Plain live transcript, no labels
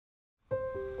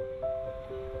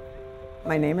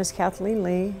My name is Kathleen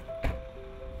Lee,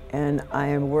 and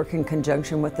I work in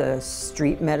conjunction with the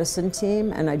street medicine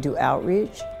team, and I do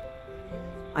outreach.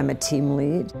 I'm a team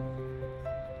lead.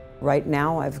 Right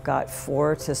now, I've got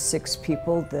 4 to 6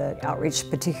 people that outreach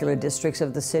particular districts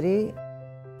of the city,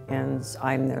 and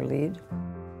I'm their lead.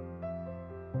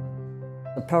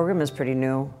 The program is pretty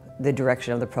new. The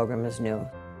direction of the program is new.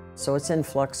 So it's in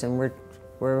flux, and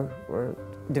we're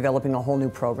developing a whole new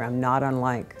program, not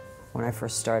unlike when I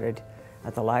first started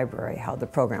at the library, how the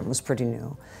program was pretty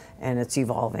new, and it's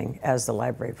evolving as the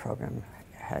library program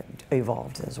had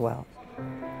evolved as well.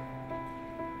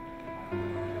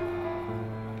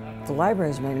 The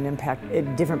library has made an impact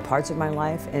in different parts of my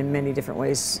life in many different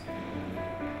ways,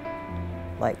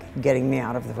 like getting me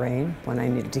out of the rain when I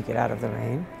needed to get out of the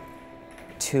rain,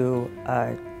 to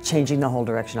changing the whole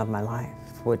direction of my life,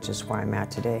 which is where I'm at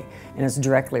today. And it's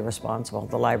directly responsible.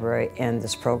 The library and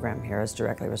this program here is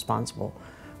directly responsible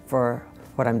for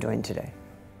what I'm doing today.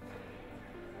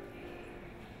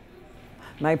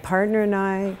 My partner and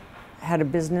I had a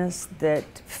business that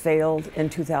failed in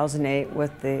 2008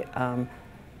 with the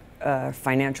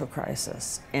financial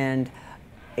crisis. And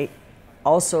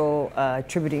also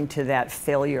attributing to that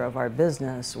failure of our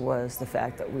business was the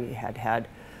fact that we had had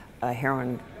a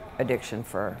heroin addiction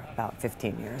for about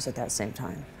 15 years at that same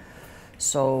time.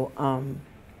 So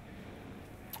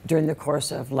during the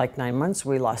course of like 9 months,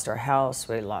 we lost our house,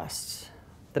 we lost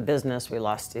the business, we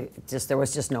lost it. There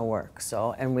was just no work.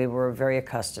 So, and we were very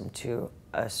accustomed to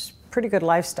a pretty good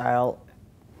lifestyle,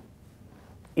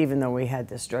 even though we had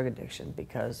this drug addiction,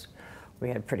 because we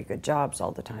had pretty good jobs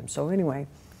all the time. So anyway,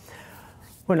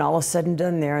 when all is said and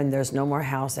done there, and there's no more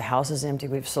house, the house is empty,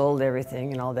 we've sold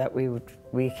everything and all that,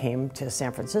 we came to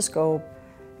San Francisco,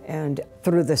 and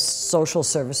through the social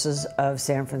services of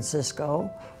San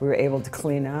Francisco, we were able to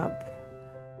clean up.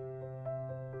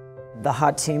 The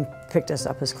HOT team picked us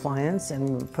up as clients and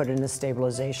we were put in a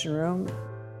stabilization room.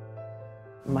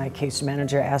 My case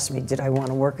manager asked me, did I want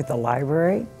to work at the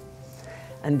library?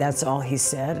 And that's all he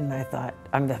said, and I thought,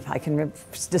 I can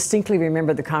distinctly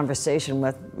remember the conversation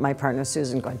with my partner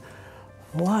Susan going,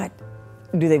 what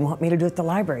do they want me to do at the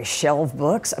library? Shelve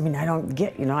books? I mean, I don't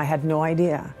get, I had no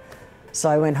idea. So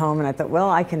I went home and I thought, well,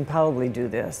 I can probably do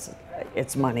this.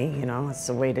 It's money, it's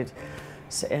a way to,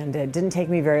 and it didn't take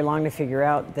me very long to figure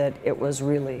out that it was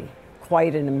really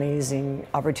quite an amazing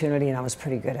opportunity, and I was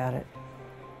pretty good at it.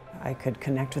 I could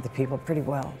connect with the people pretty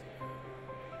well.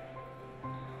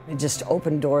 It just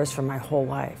opened doors for my whole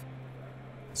life.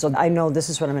 So I know this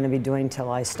is what I'm going to be doing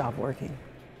till I stop working.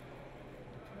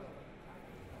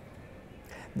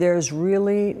 There's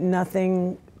really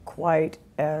nothing quite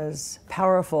as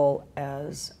powerful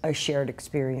as a shared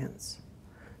experience.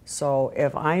 So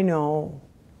if I know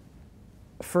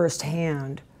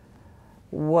firsthand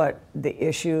what the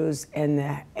issues and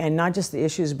not just the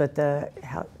issues, but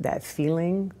that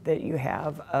feeling that you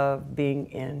have of being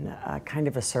in a kind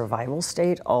of a survival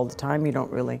state all the time. You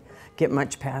don't really get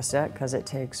much past that because it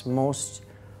takes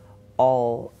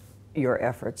all your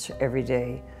efforts every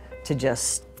day to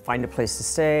just find a place to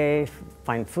stay,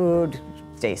 find food,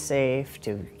 stay safe,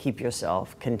 to keep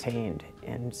yourself contained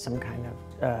in some kind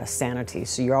of sanity.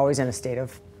 So you're always in a state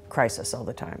of crisis all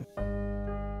the time.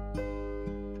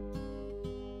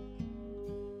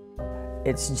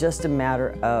 It's just a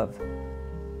matter of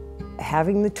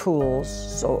having the tools,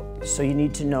 so you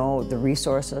need to know the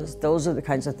resources. Those are the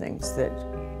kinds of things that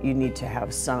you need to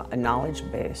have a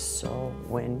knowledge base, so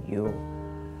when you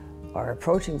are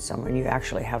approaching someone, you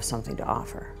actually have something to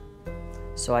offer.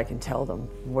 So I can tell them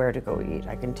where to go eat,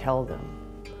 I can tell them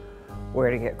where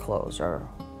to get clothes, or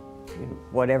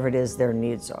whatever it is their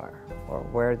needs are, or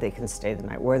where they can stay the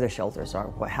night, where the shelters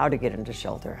are, how to get into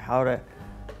shelter, how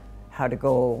to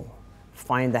go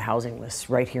find the housing lists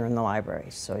right here in the library.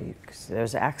 So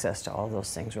there's access to all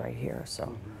those things right here.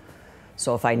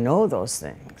 So if I know those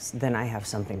things, then I have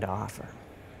something to offer.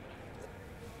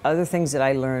 Other things that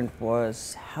I learned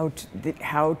was how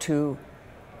to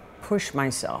push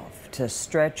myself, to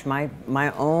stretch my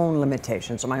own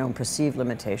limitations, or my own perceived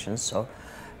limitations. So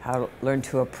how to learn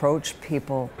to approach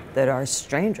people that are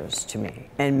strangers to me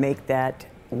and make that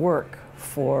work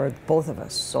for both of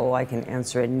us, so I can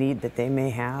answer a need that they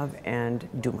may have and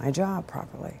do my job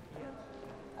properly.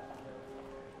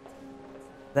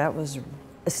 That was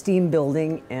esteem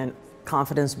building and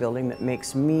confidence building that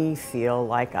makes me feel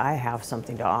like I have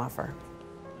something to offer.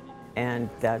 And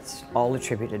that's all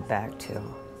attributed back to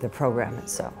the program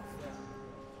itself.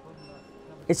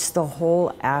 It's the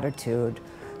whole attitude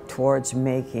towards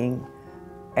making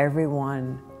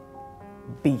everyone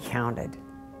be counted.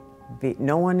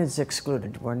 No one is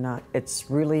excluded.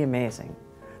 It's really amazing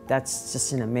That's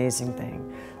just an amazing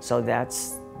thing. So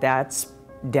that's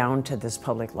down to this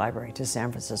public library, to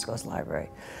San Francisco's library,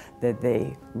 that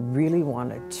they really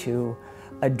wanted to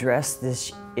address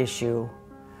this issue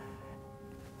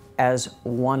as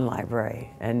one library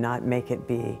and not make it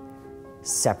be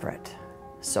separate.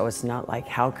 So it's not like,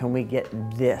 how can we get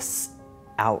this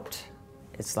out?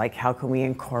 It's like, how can we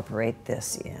incorporate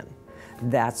this in?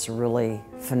 That's really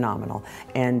phenomenal.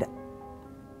 And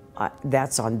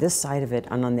that's on this side of it.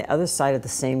 And on the other side of the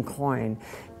same coin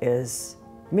is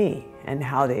me, and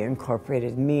how they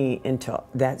incorporated me into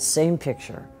that same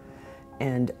picture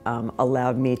and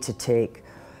allowed me to take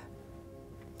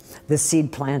the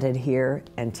seed planted here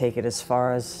and take it as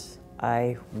far as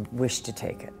I wish to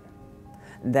take it.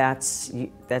 That's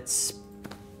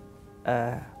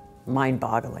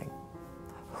mind-boggling.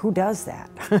 Who does that?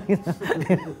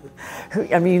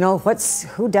 I mean, you know,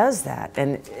 who does that?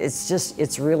 And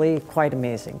it's really quite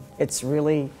amazing. It's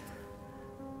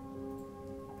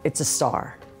a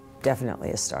star, definitely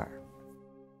a star.